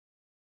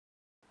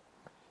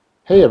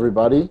Hey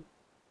everybody,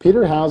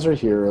 Peter Hauser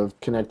here of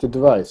Connected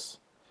Device.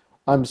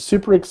 I'm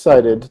super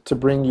excited to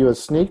bring you a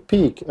sneak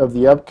peek of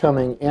the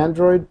upcoming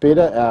Android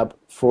beta app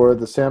for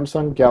the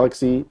Samsung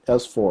Galaxy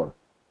S4.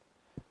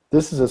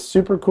 This is a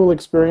super cool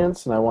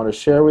experience and I want to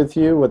share with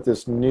you what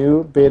this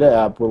new beta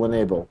app will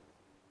enable.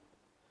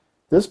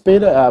 This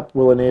beta app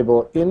will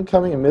enable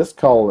incoming and missed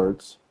call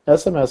alerts,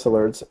 SMS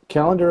alerts,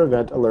 calendar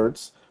event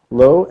alerts,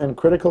 low and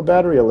critical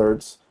battery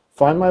alerts,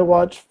 Find My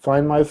Watch,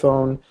 Find My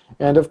Phone,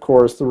 and of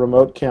course the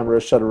remote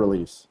camera shutter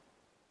release.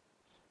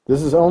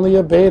 This is only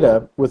a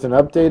beta with an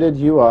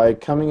updated UI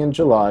coming in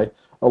July,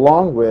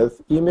 along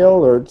with email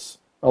alerts,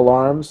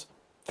 alarms,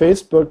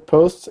 Facebook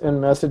posts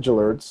and message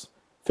alerts,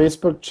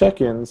 Facebook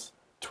check-ins,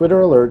 Twitter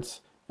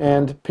alerts,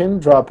 and pin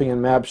dropping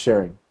and map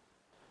sharing.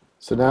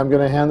 So now I'm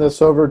going to hand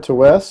this over to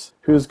Wes,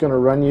 who's going to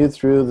run you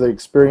through the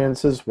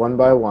experiences one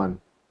by one.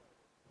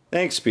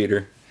 Thanks,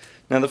 Peter.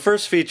 Now the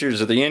first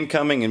features are the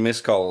incoming and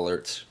missed call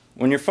alerts.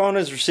 When your phone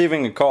is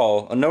receiving a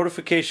call, a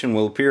notification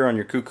will appear on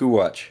your COOKOO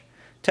watch.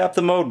 Tap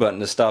the mode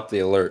button to stop the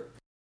alert.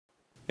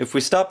 If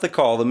we stop the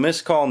call, the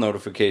missed call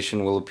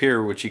notification will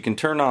appear, which you can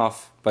turn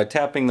off by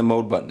tapping the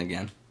mode button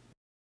again.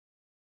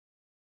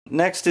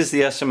 Next is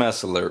the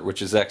SMS alert,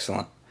 which is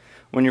excellent.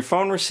 When your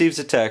phone receives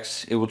a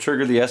text, it will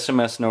trigger the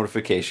SMS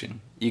notification.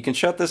 You can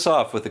shut this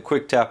off with a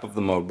quick tap of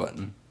the mode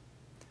button.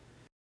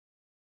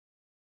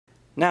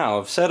 Now,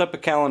 I've set up a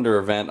calendar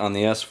event on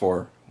the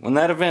S4. When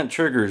that event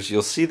triggers,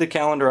 you'll see the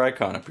calendar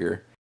icon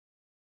appear.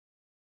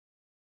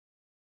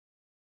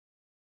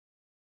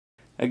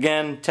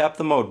 Again, tap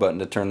the mode button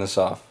to turn this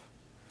off.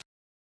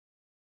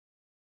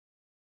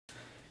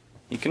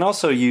 You can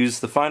also use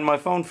the Find My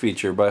Phone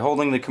feature by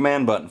holding the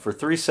command button for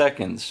 3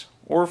 seconds,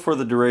 or for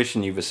the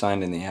duration you've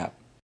assigned in the app.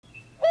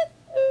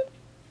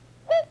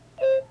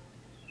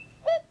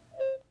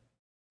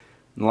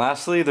 And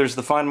lastly, there's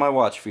the Find My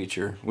Watch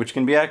feature, which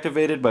can be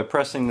activated by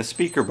pressing the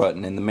speaker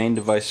button in the main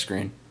device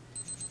screen.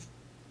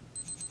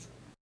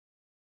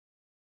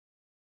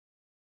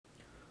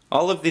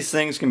 All of these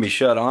things can be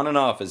shut on and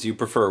off as you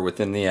prefer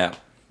within the app,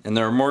 and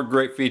there are more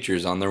great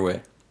features on their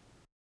way.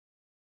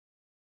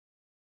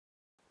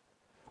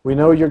 We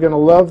know you're going to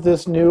love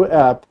this new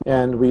app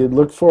and we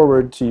look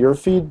forward to your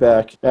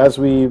feedback as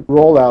we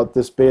roll out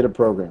this beta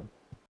program.